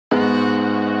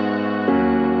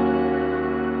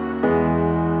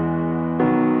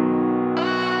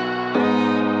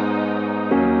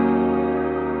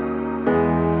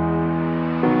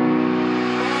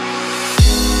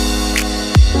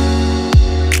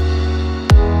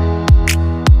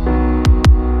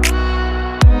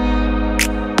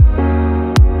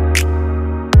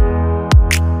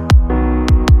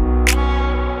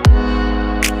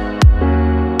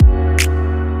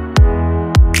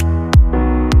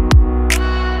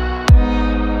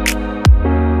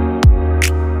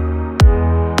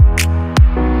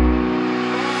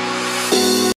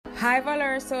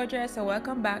Soldier. So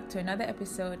welcome back to another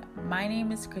episode. My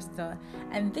name is Crystal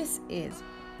and this is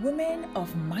Women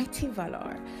of Mighty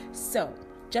Valor. So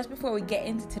just before we get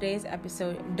into today's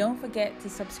episode, don't forget to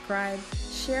subscribe,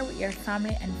 share with your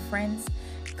family and friends,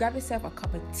 grab yourself a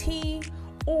cup of tea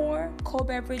or cold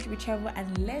beverage, whichever,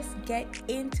 and let's get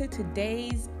into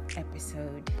today's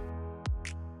episode.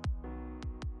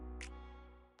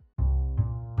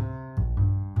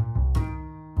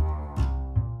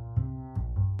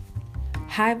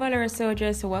 Hi Valorous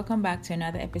Soldiers, so welcome back to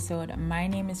another episode. My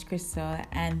name is Crystal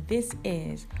and this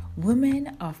is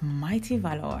Women of Mighty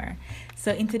Valor.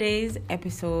 So in today's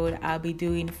episode, I'll be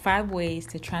doing 5 ways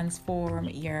to transform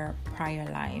your prayer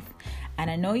life.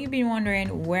 And I know you've been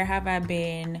wondering, where have I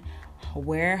been?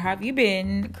 Where have you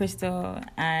been, Crystal?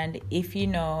 And if you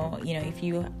know, if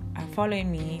you are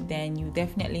following me, then you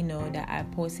definitely know that I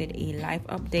posted a live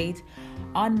update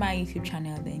on my YouTube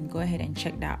channel. Then go ahead and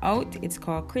check that out. It's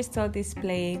called Crystal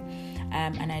Display,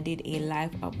 and I did a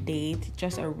live update,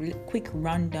 just a quick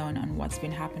rundown on what's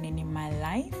been happening in my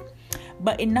life.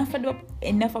 But enough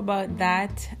about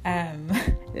that.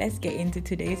 Let's get into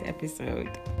today's episode.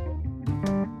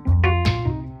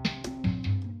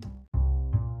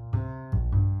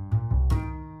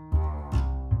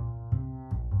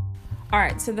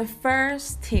 Alright, so the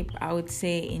first tip I would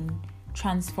say in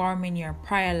transforming your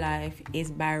prayer life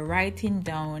is by writing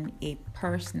down a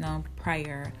personal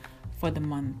prayer for the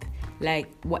month. Like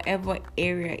whatever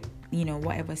area,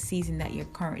 whatever season that you're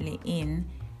currently in,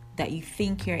 that you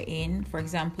think you're in. For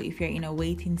example, if you're in a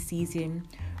waiting season,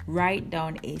 write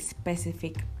down a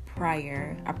specific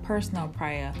prayer, a personal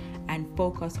prayer, and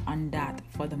focus on that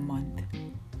for the month.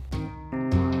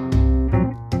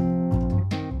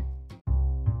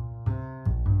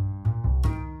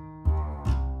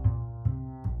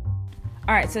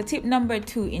 All right, so tip number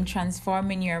 2 in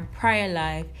transforming your prayer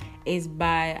life is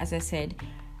by, as I said,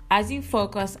 as you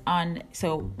focus on,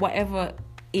 so whatever,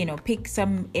 pick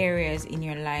some areas in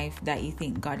your life that you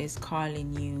think God is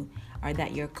calling you or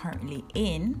that you're currently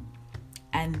in,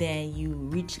 and then you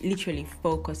literally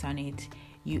focus on it.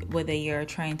 Whether you're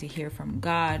trying to hear from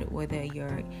God, whether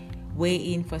you're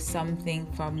waiting for something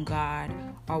from God,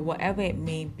 or whatever it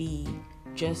may be,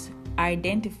 just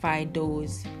identify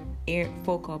those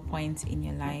focal points in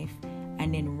your life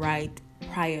and then write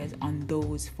prayers on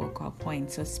those focal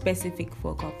points. So specific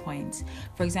focal points.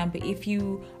 For example, if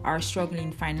you are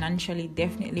struggling financially,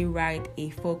 definitely write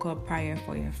a focal prayer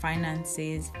for your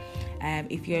finances.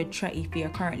 If you're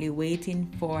currently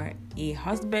waiting for a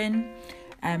husband,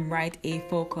 write a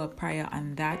focal prayer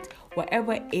on that.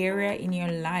 Whatever area in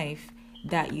your life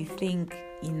that you think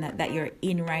that you're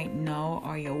in right now,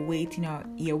 or you're waiting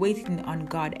on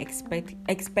God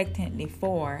expectantly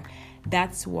for,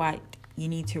 that's what you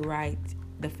need to write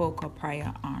the focal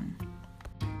prayer on.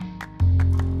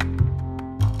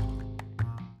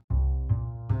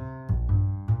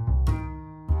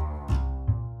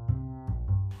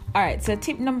 All right, so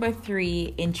tip number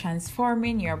 3 in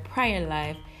transforming your prayer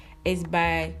life is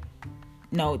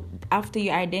after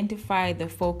you identify the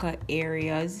focal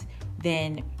areas,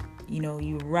 then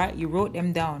you wrote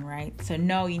them down, right? So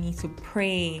now you need to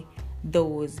pray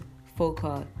those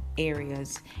focal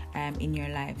areas in your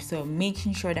life. So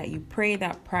making sure that you pray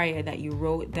that prayer that you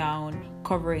wrote down,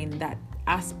 covering that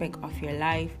aspect of your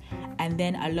life, and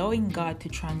then allowing God to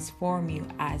transform you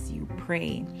as you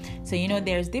pray. So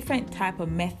there's different type of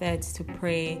methods to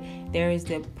pray. There is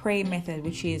the pray method,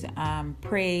 which is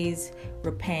praise,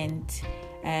 repent,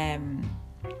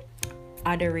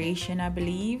 adoration, I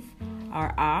believe,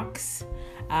 or ask,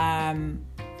 and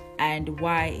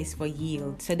Y is for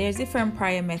yield. So there's different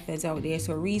prayer methods out there.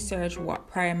 So research what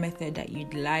prayer method that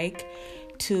you'd like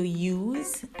to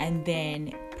use, and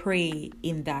then pray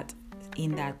in that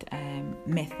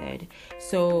method.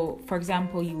 So for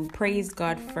example, you would praise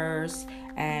God first,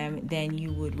 then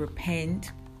you would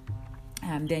repent,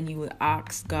 then you will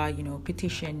ask God,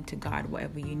 petition to God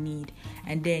whatever you need,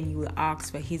 and then you will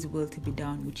ask for His will to be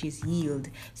done, which is yield.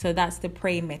 So that's the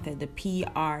pray method, the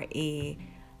PRAY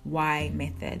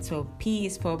method. So P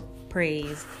is for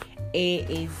praise, P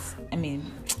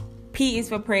is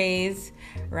for praise,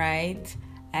 right?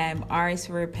 R is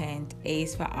for repent, A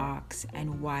is for ask,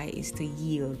 and Y is to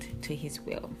yield to His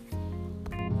will.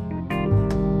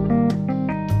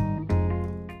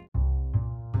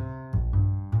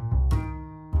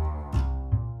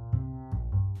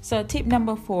 So tip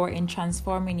number 4 in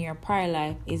transforming your prayer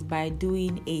life is by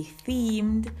doing a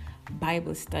themed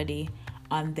Bible study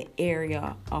on the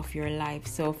area of your life.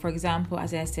 So for example,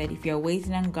 as I said, if you're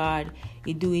waiting on God,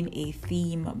 you're doing a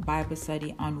theme Bible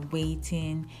study on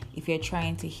waiting. If you're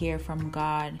trying to hear from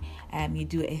God, you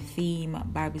do a theme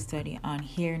Bible study on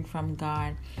hearing from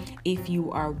God. If you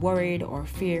are worried or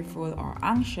fearful or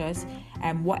anxious,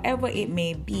 whatever it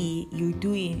may be, you're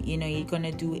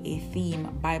gonna do a theme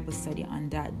Bible study on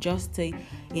that, just to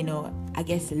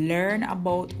learn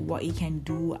about what you can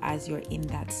do as you're in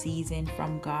that season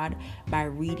from God by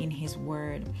reading His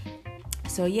Word.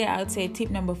 So I would say tip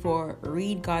number 4,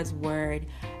 read God's Word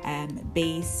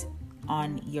based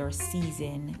on your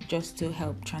season, just to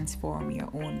help transform your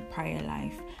own prayer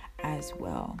life as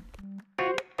well.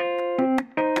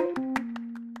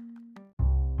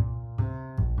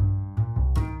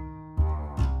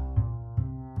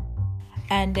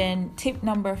 And then tip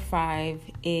number 5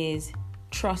 is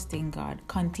trusting God.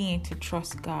 Continue to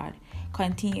trust God.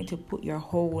 Continue to put your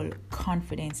whole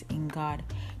confidence in God,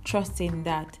 trusting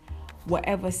that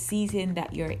whatever season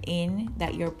that you're in,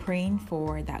 that you're praying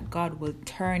for, that God will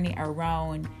turn it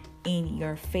around in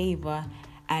your favor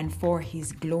and for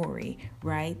His glory,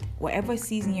 right? Whatever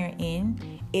season you're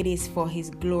in, it is for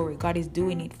His glory. God is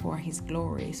doing it for His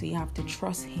glory. So you have to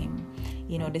trust Him.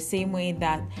 The same way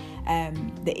that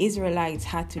the Israelites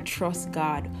had to trust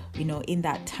God, in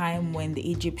that time when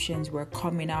the Egyptians were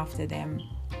coming after them,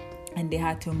 and they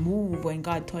had to move when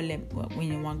God told them.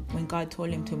 When God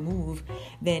told them to move,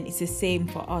 then it's the same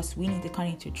for us. We need to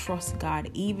continue to trust God,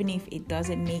 even if it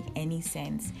doesn't make any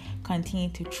sense. Continue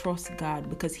to trust God,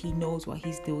 because He knows what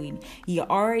He's doing. He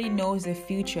already knows the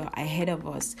future ahead of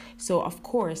us. So of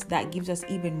course, that gives us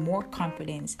even more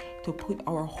confidence to put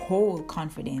our whole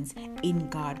confidence in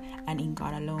God and in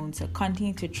God alone. So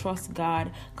continue to trust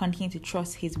God. Continue to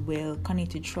trust His will. Continue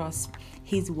to trust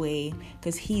His way,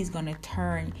 because He's gonna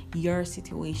turn your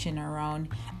situation around.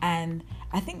 And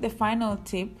I think the final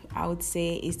tip I would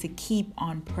say is to keep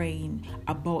on praying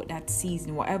about that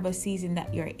season. Whatever season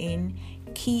that you're in,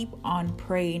 keep on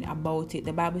praying about it.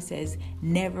 The Bible says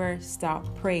never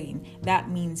stop praying. That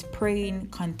means praying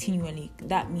continually.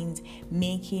 That means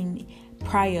making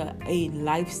prayer a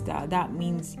lifestyle. That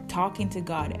means talking to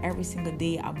God every single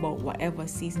day about whatever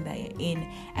season that you're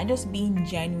in, and just being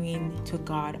genuine to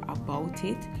God about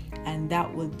it. And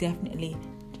that will definitely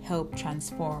help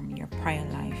transform your prayer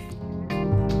life.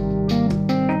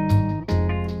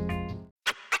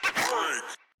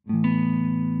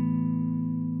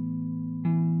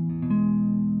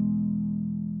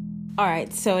 All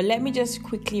right, so let me just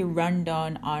quickly run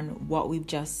down on what we've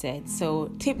just said. So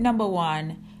tip number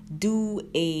 1, do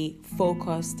a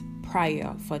focused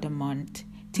prayer for the month.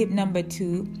 Tip number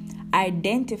 2,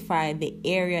 identify the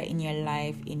area in your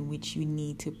life in which you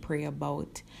need to pray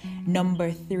about.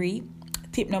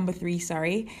 Tip number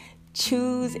 3,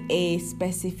 choose a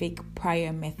specific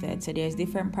prayer method. So there's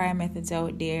different prayer methods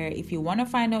out there. If you want to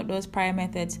find out those prayer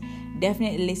methods,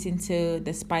 definitely listen to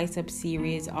the Spice Up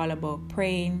series all about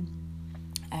praying.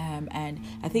 And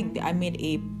I think I made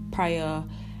a prayer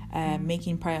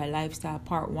making prayer a lifestyle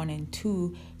part 1 and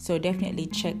 2, so definitely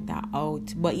check that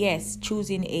out. But yes,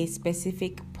 choosing a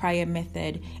specific prayer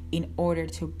method in order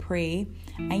to pray,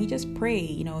 and you just pray,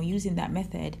 using that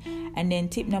method. And then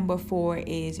tip number 4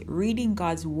 is reading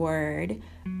God's Word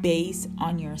based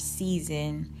on your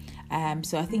season.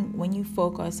 So I think when you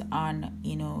focus on,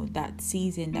 that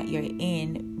season that you're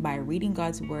in by reading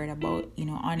God's Word about,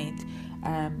 on it,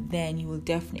 then you will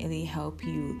definitely help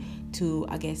you to,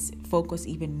 focus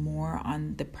even more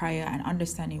on the prayer and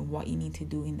understanding what you need to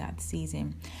do in that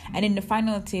season. And then the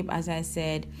final tip, as I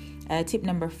said, tip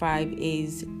number 5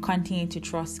 is continue to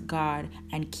trust God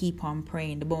and keep on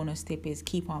praying. The bonus tip is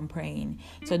keep on praying.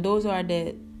 So those are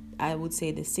the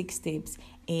 6 tips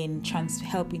in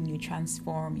helping you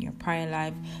transform your prayer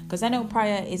life, because I know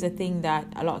prayer is a thing that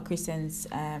a lot of Christians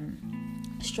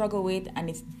struggle with, and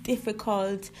it's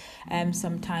difficult.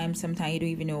 Sometimes you don't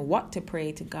even know what to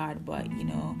pray to God, but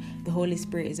the Holy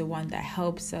Spirit is the one that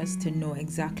helps us to know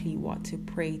exactly what to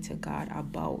pray to God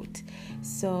about.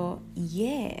 So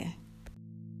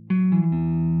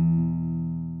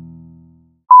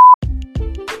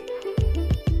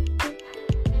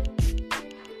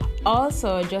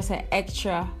also, just an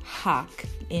extra hack,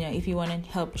 if you want to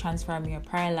help transform your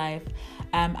prayer life.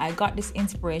 I got this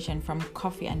inspiration from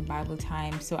Coffee and Bible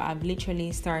Time. So I've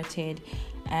literally started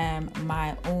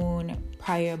my own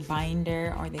prayer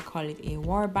binder, or they call it a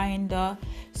war binder.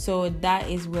 So that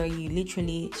is where you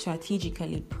literally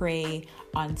strategically pray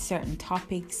on certain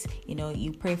topics.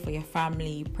 You pray for your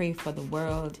family, you pray for the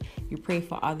world, you pray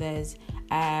for others.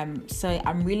 So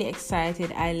I'm really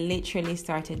excited. I literally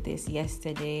started this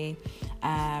yesterday.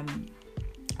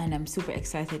 and I'm super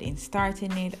excited in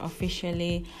starting it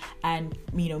officially and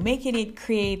making it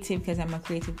creative, because I'm a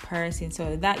creative person.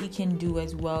 So that you can do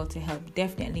as well to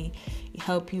definitely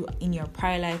help you in your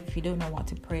prayer life. If you don't know what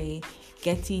to pray,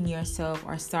 getting yourself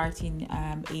or starting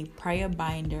a prayer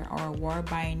binder or a war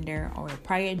binder or a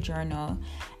prayer journal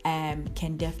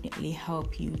can definitely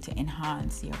help you to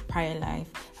enhance your prayer life,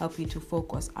 help you to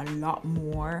focus a lot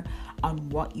more on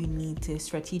what you need to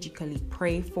strategically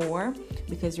pray for.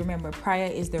 Because remember,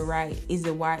 prayer is the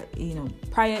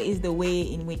way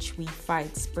in which we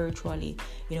fight spiritually.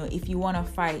 If you want to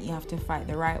fight, you have to fight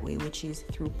the right way, which is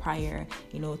through prayer,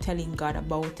 telling God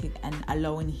about it and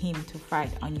allowing him to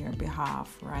fight on your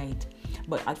behalf, right?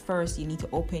 But at first you need to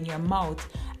open your mouth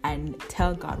and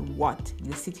tell God what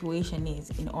the situation is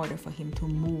in order for him to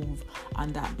move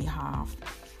on that behalf.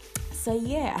 So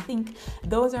yeah, I think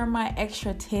those are my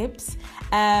extra tips.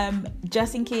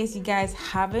 Just in case you guys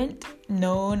haven't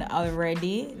known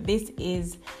already, this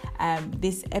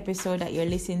episode that you're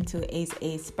listening to is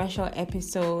a special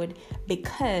episode,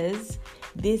 because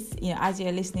this, as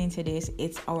you're listening to this,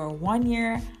 it's our 1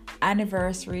 year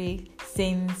anniversary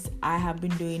since I have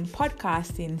been doing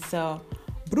podcasting. So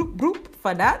broop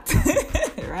for that.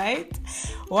 Right?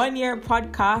 1 year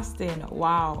podcasting.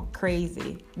 Wow,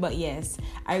 crazy. But yes,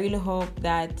 I really hope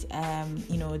that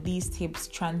these tips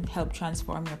help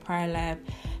transform your prayer life,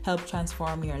 help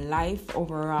transform your life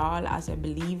overall as a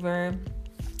believer,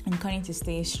 and continue to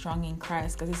stay strong in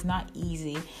Christ, because it's not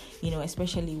easy,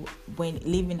 especially when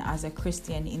living as a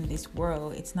Christian in this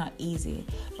world. It's not easy,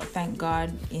 but thank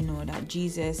God, that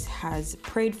Jesus has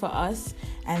prayed for us,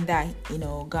 and that,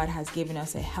 God has given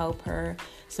us a helper,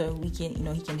 so we can,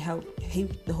 he can help,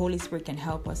 the Holy Spirit can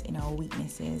help us in our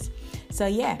weaknesses. So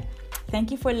yeah,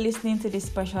 thank you for listening to this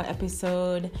special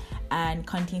episode, and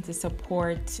continue to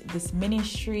support this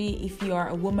ministry. If you are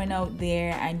a woman out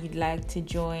there and you'd like to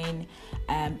join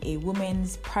a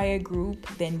women's prayer group,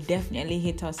 then definitely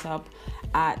hit us up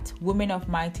at Women of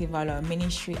Mighty Valor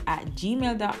Ministry at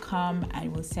gmail.com,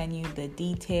 and we'll send you the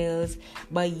details.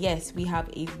 But yes, we have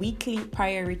a weekly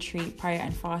prayer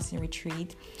and fasting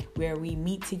retreat, where we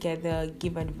meet together,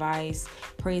 give advice,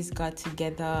 praise God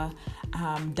together,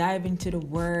 dive into the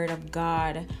Word of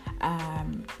God.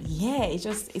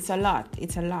 It's a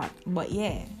lot. But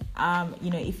yeah,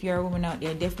 if you're a woman out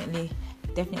there, definitely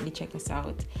check us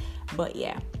out. But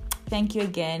yeah, thank you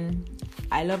again.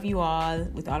 I love you all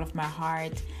with all of my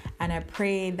heart, and I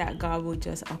pray that God will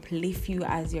just uplift you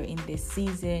as you're in this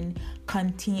season.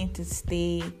 Continue to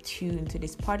stay tuned to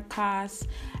this podcast.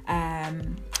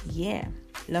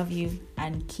 Love you,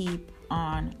 and keep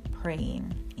on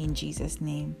praying in Jesus'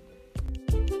 name.